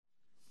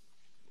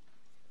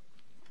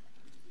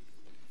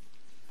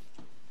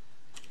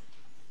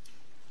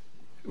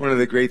one of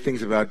the great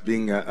things about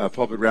being a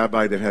pulpit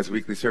rabbi that has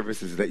weekly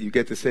services is that you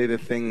get to say the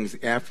things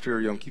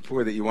after Yom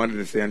Kippur that you wanted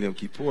to say on Yom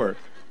Kippur.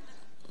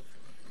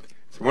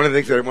 So one of the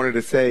things that I wanted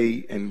to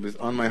say and was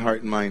on my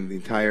heart and mind the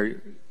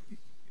entire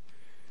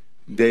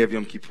day of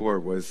Yom Kippur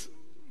was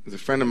a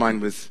friend of mine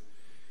was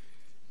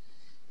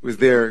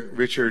there,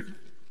 Richard,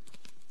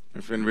 my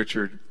friend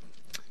Richard,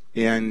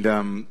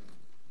 and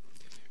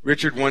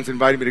Richard once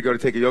invited me to go to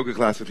take a yoga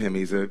class with him.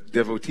 He's a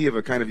devotee of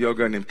a kind of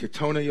yoga named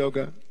Ketona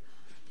Yoga.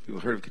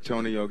 People heard of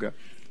Ketona Yoga?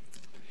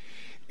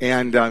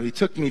 And he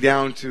took me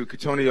down to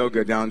Ketona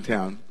Yoga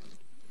downtown.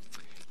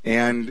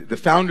 And the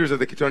founders of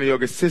the Ketona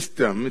Yoga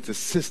system, it's a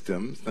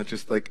system, it's not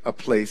just like a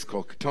place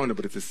called Ketona,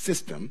 but it's a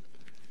system.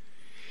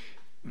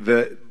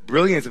 The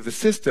brilliance of the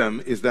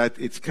system is that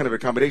it's kind of a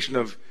combination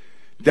of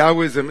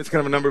Taoism, it's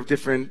kind of a number of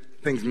different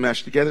things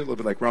meshed together, a little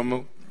bit like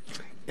Ramu.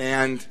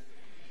 And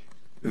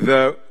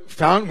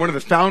one of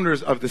the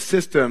founders of the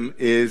system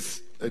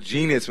is a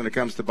genius when it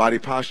comes to body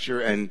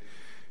posture and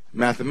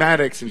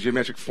mathematics and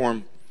geometric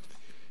form.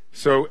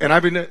 So, and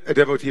I've been a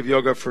devotee of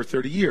yoga for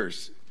 30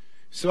 years.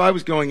 So I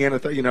was going in, I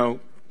thought, I'm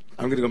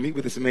going to go meet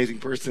with this amazing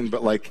person,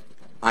 but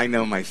I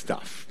know my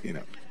stuff,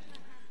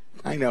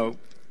 I know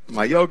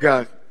my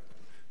yoga,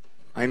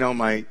 I know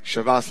my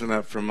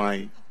shavasana from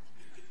my,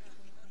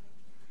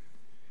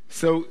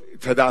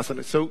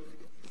 Tadasana. So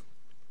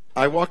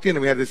I walked in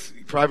and we had this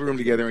private room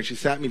together and she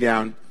sat me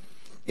down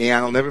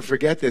and I'll never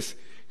forget this.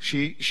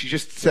 She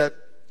just said,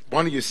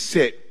 why don't you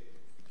sit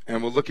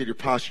and we'll look at your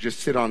posture, just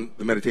sit on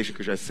the meditation,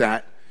 because I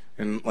sat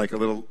in like a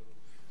little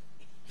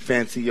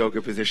fancy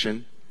yoga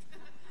position.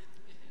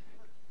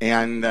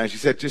 And she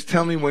said, just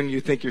tell me when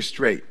you think you're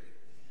straight.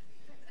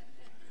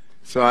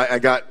 So I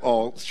got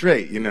all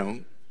straight,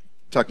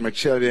 tucked my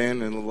chin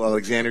in, and a little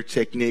Alexander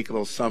technique, a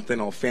little something,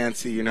 all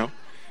fancy,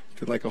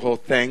 did like a whole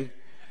thing.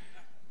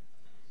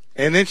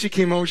 And then she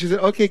came over, she said,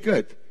 okay,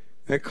 good.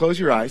 Now close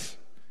your eyes,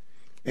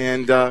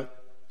 and we're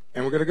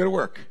going to go to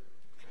work.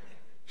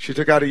 She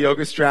took out a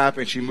yoga strap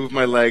and she moved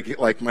my leg,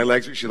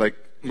 she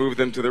moved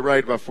them to the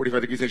right about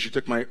 45 degrees, and she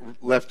took my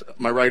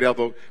right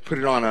elbow, put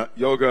it on a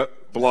yoga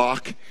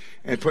block,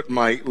 and put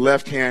my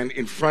left hand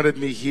in front of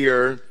me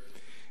here,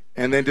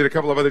 and then did a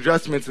couple of other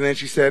adjustments, and then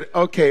she said,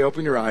 okay,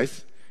 open your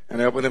eyes. And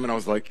I opened them and I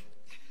was like,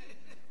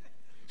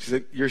 she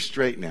said, you're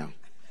straight now.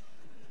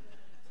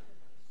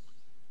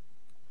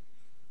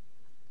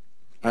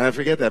 And I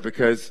forget that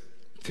because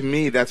to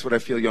me, that's what I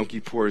feel Yom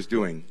Kippur is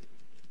doing.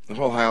 The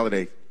whole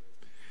holiday.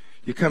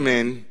 You come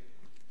in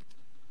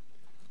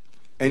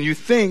and you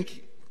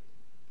think,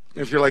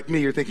 if you're like me,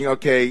 you're thinking,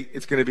 okay,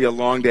 it's going to be a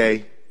long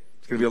day.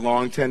 It's going to be a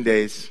long 10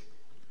 days.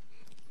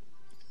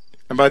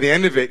 And by the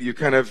end of it, you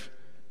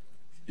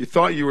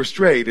thought you were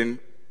straight, and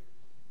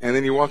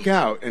then you walk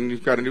out and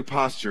you've got a new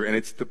posture, and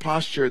it's the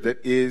posture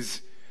that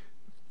is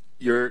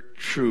your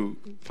true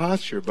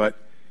posture, but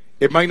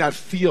it might not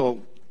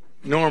feel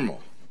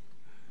normal.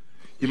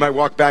 You might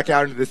walk back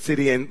out into the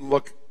city and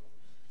look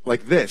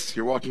like this.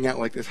 You're walking out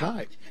like this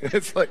high.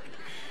 It's like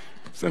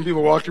some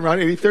people walking around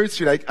 83rd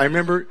Street. I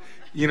remember,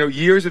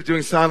 years of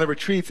doing silent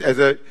retreats as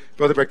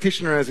both a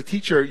practitioner and as a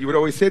teacher, you would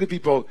always say to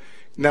people,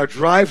 now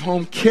drive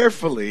home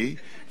carefully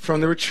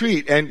from the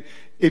retreat. And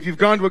if you've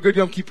gone to a good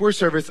Yom Kippur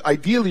service,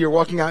 ideally you're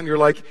walking out and you're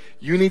like,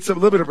 you need a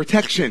little bit of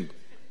protection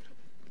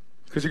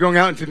because you're going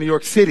out into New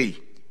York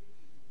City.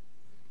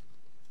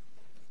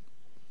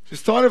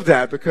 Just thought of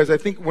that because I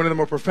think one of the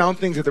more profound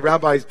things that the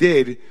rabbis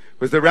did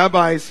was the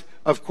rabbis,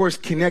 of course,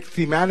 connect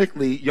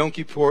thematically Yom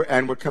Kippur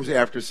and what comes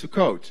after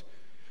Sukkot.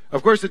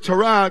 Of course, the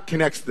Torah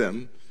connects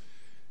them.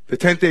 The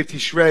 10th day of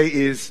Tishrei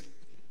is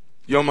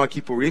Yom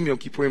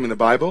Kippurim in the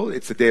Bible.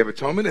 It's the Day of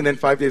Atonement. And then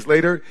 5 days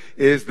later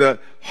is the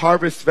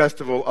harvest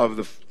festival of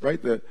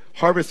the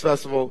harvest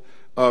festival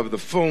of the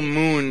full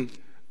moon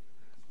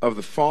of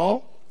the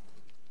fall.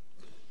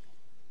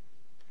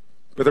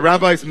 But the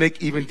rabbis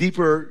make even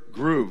deeper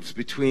grooves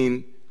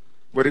between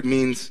what it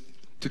means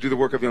to do the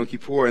work of Yom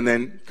Kippur and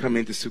then come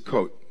into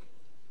Sukkot.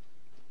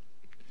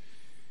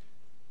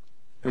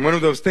 And one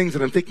of those things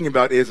that I'm thinking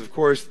about is, of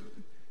course,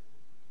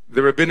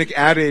 the rabbinic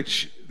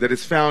adage that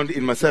is found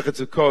in Masechet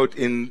Sukkot,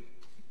 in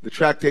the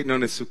tractate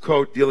known as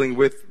Sukkot, dealing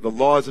with the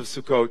laws of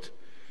Sukkot,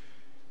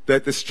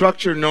 that the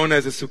structure known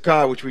as a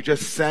sukkah, which we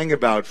just sang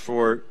about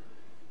for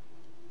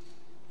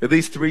at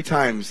least 3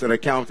 times that I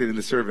counted in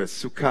the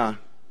service, sukkah,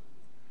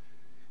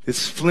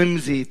 this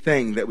flimsy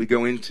thing that we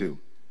go into.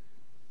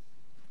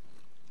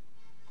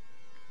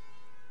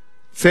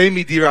 Say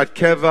midirat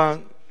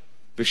keva,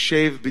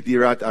 v'shev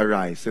bidirat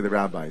arai, say the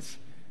rabbis.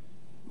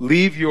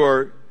 Leave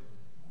your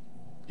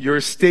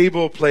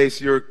stable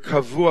place, your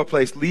kavua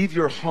place, leave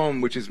your home,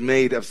 which is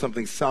made of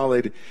something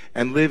solid,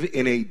 and live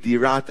in a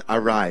dirat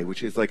arai,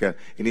 which is like an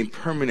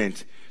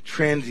impermanent,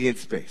 transient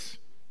space.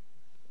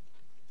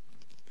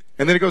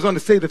 And then it goes on to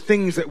say the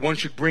things that one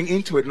should bring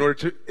into it in order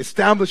to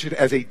establish it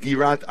as a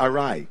dirat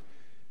arai.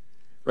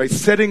 Right?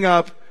 Setting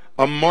up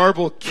a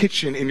marble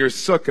kitchen in your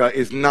sukkah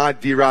is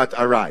not dirat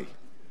arai.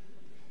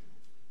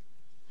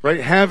 Right?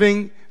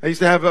 I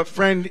used to have a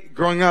friend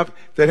growing up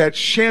that had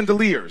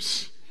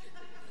chandeliers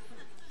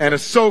and a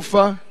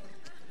sofa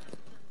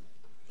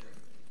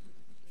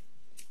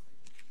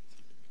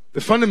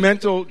The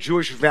fundamental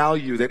Jewish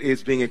value that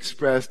is being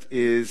expressed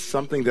is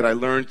something that I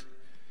learned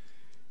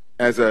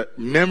as a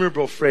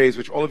memorable phrase,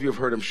 which all of you have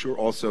heard, I'm sure,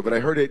 also, but I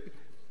heard it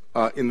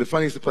in the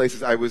funniest of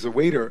places. I was a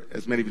waiter,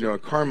 as many of you know,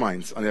 at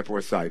Carmine's on the Upper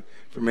West Side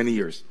for many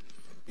years.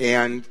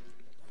 And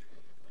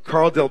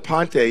Carl Del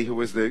Ponte, who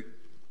was the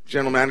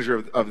general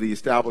manager of the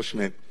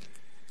establishment,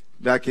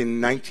 back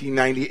in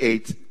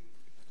 1998,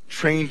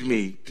 trained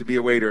me to be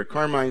a waiter at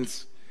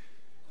Carmine's.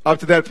 Up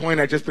to that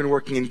point, I'd just been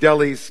working in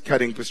delis,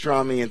 cutting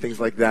pastrami and things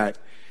like that.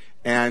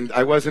 And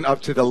I wasn't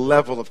up to the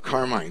level of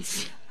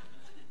Carmine's.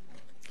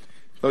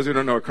 Those who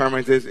don't know what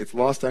Carmine's is, it's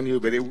lost on you,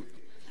 but it...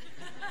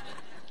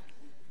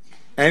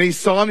 And he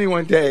saw me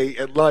one day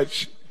at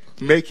lunch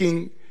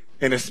making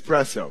an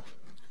espresso.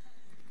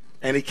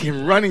 And he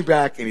came running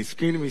back and he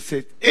screamed at me, he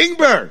said,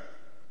 "Ingber,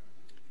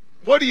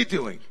 what are you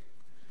doing?"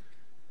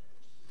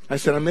 I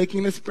said, "I'm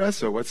making an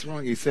espresso. What's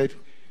wrong?" He said,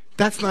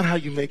 "That's not how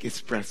you make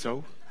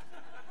espresso.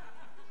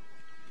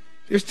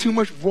 There's too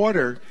much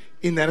water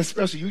in that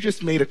espresso. You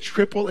just made a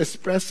triple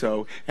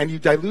espresso and you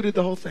diluted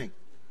the whole thing.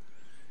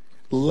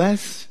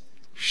 Less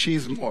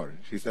she's more."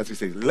 That's what he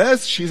says.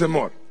 Less she's a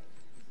more.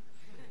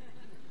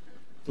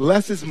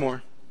 Less is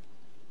more.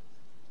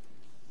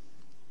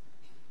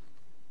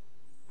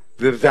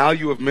 The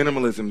value of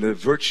minimalism, the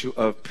virtue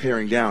of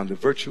paring down, the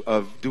virtue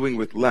of doing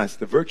with less,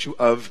 the virtue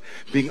of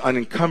being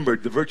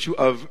unencumbered, the virtue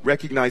of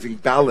recognizing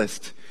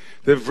ballast,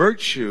 the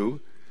virtue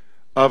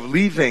of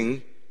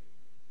leaving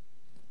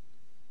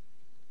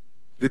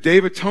the Day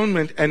of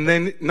Atonement and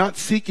then not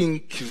seeking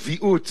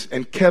kviut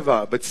and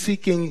keva, but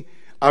seeking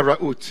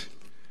araut,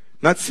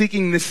 not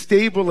seeking the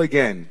stable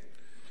again,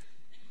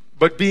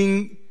 but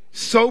being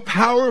so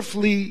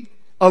powerfully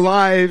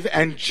alive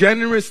and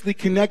generously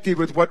connected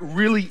with what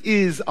really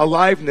is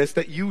aliveness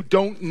that you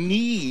don't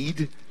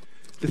need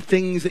the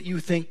things that you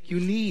think you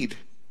need.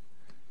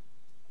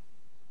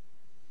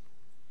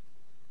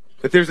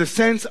 That there's a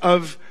sense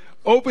of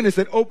openness,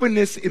 that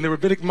openness in the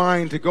rabbinic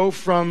mind to go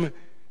from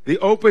the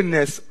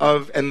openness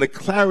of and the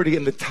clarity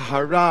and the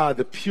tahara,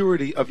 the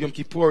purity of Yom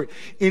Kippur,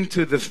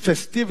 into the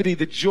festivity,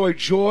 the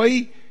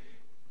joy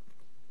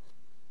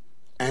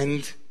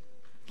and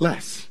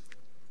less.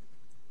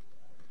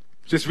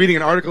 Just reading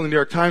an article in the New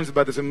York Times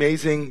about this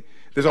amazing,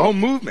 there's a whole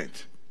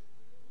movement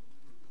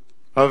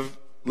of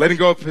letting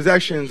go of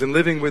possessions and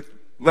living with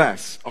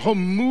less. A whole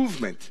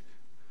movement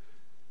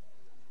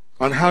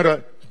on how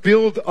to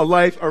build a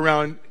life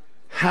around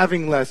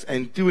having less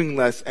and doing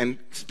less and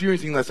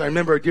experiencing less. I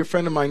remember a dear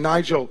friend of mine,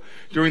 Nigel,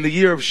 during the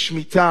year of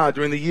Shemitah,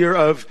 during the year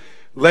of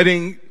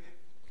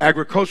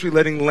agriculturally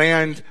letting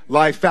land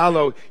lie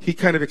fallow, he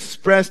kind of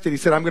expressed it. He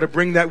said, "I'm going to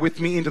bring that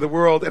with me into the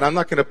world, and I'm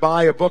not going to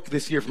buy a book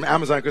this year from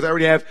Amazon because I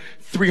already have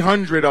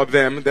 300 of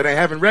them that I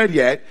haven't read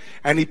yet."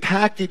 And he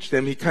packaged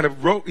them. He kind of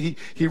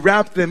he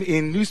wrapped them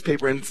in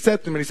newspaper and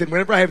set them. And he said,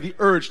 "Whenever I have the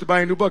urge to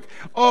buy a new book,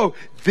 oh,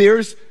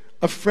 there's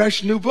a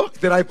fresh new book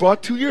that I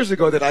bought 2 years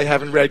ago that I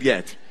haven't read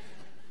yet."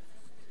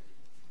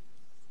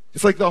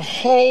 It's like the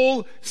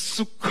whole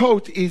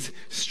Sukkot is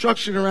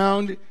structured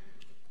around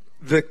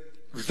the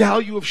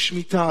value of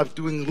Shemitah, of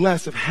doing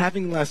less, of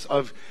having less,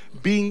 of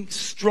being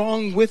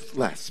strong with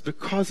less,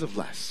 because of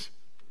less.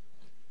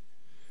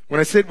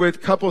 When I sit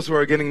with couples who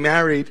are getting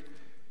married,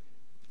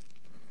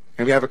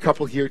 and we have a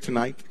couple here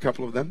tonight, a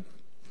couple of them,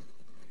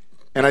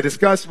 and I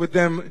discuss with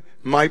them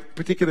my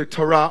particular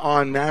Torah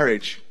on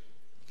marriage,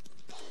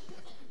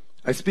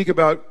 I speak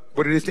about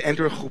what it is to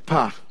enter a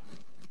chuppah.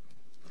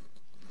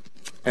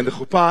 And the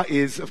chuppah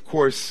is, of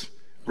course,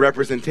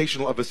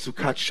 representational of a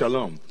Sukkat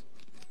Shalom.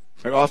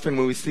 Very often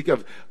when we speak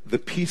of the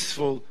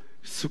peaceful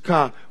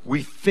sukkah,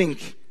 we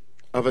think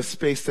of a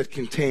space that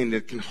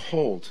can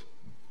hold.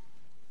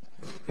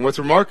 And what's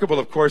remarkable,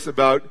 of course,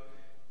 about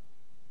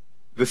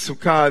the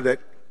sukkah that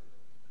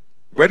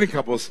wedding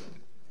couples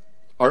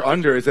are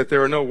under is that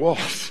there are no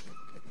walls.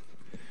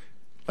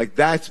 Like,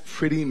 that's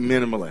pretty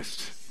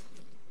minimalist.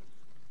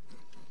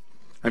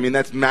 I mean,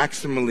 that's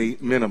maximally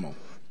minimal.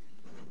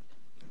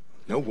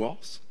 No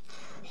walls.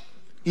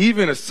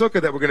 Even a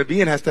sukkah that we're going to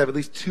be in has to have at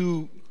least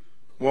 2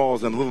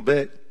 walls and a little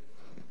bit.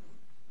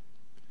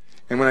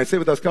 And when I say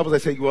with those couples, I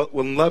say, well,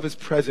 when love is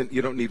present,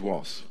 you don't need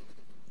walls.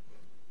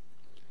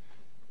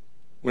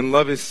 When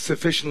love is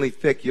sufficiently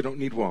thick, you don't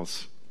need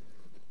walls.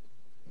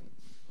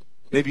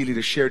 Maybe you need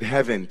a shared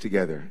heaven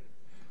together,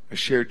 a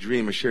shared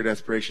dream, a shared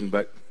aspiration,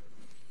 but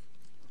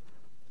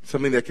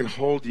something that can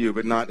hold you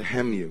but not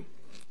hem you.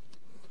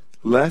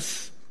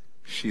 Less,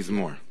 she's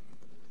more.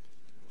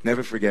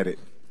 Never forget it.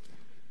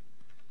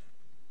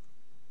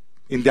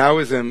 In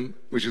Taoism,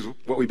 which is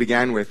what we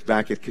began with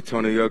back at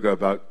Ketona Yoga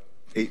about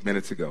 8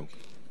 minutes ago,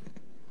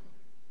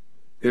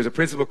 there's a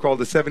principle called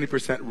the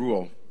 70%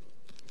 rule.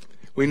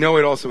 We know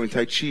it also in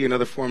Tai Chi and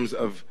other forms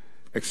of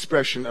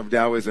expression of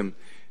Taoism.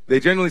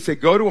 They generally say,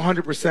 go to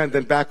 100%,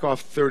 then back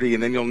off 30,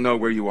 and then you'll know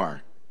where you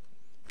are.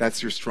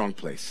 That's your strong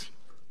place.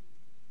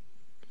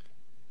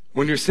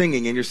 When you're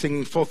singing, and you're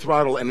singing full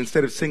throttle, and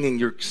instead of singing,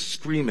 you're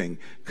screaming,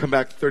 come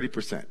back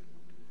 30%.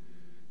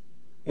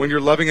 When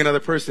you're loving another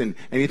person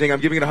and you think, I'm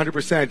giving it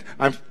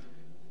 100%,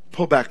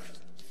 pull back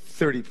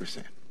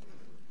 30%.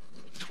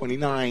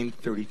 29,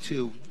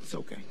 32, it's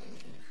okay.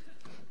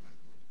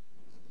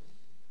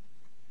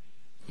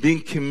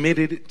 Being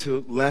committed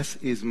to less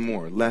is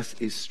more, less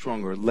is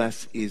stronger,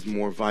 less is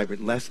more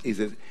vibrant, less is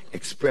an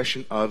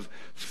expression of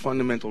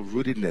fundamental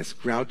rootedness,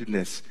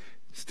 groundedness,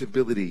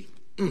 stability.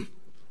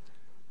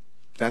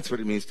 That's what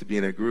it means to be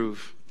in a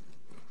groove.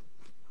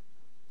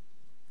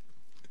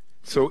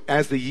 So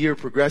as the year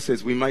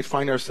progresses, we might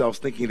find ourselves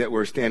thinking that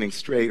we're standing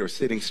straight or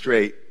sitting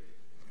straight,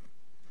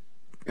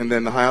 and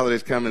then the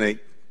holidays come and they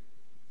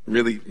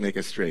really make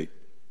us straight.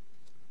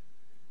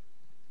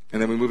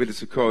 And then we move into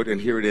Sukkot,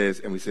 and here it is,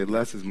 and we say,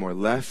 less is more.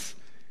 Less,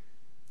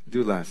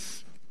 do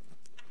less.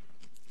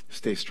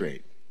 Stay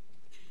straight.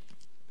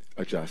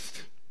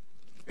 Adjust.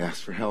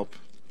 Ask for help.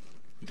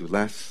 Do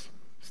less.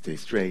 Stay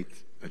straight.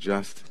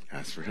 Adjust.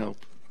 Ask for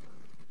help.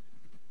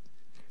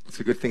 It's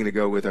a good thing to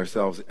go with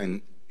ourselves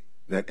and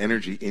that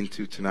energy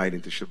into tonight,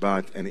 into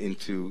Shabbat, and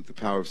into the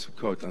power of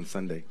Sukkot on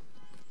Sunday.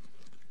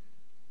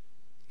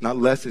 Not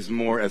less is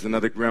more as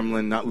another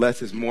gremlin. Not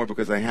less is more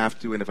because I have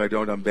to, and if I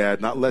don't, I'm bad.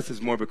 Not less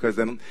is more because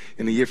then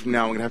in a year from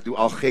now I'm going to have to do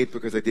al-khayt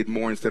because I did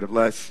more instead of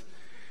less.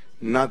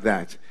 Not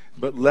that.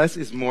 But less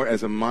is more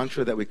as a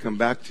mantra that we come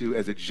back to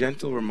as a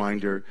gentle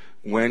reminder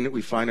when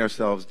we find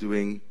ourselves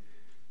doing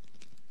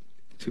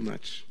too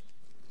much.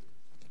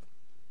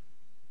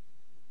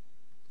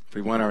 If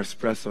we want our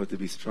espresso to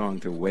be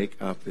strong, to wake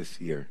up this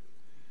year,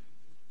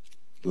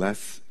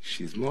 less,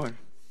 she's more.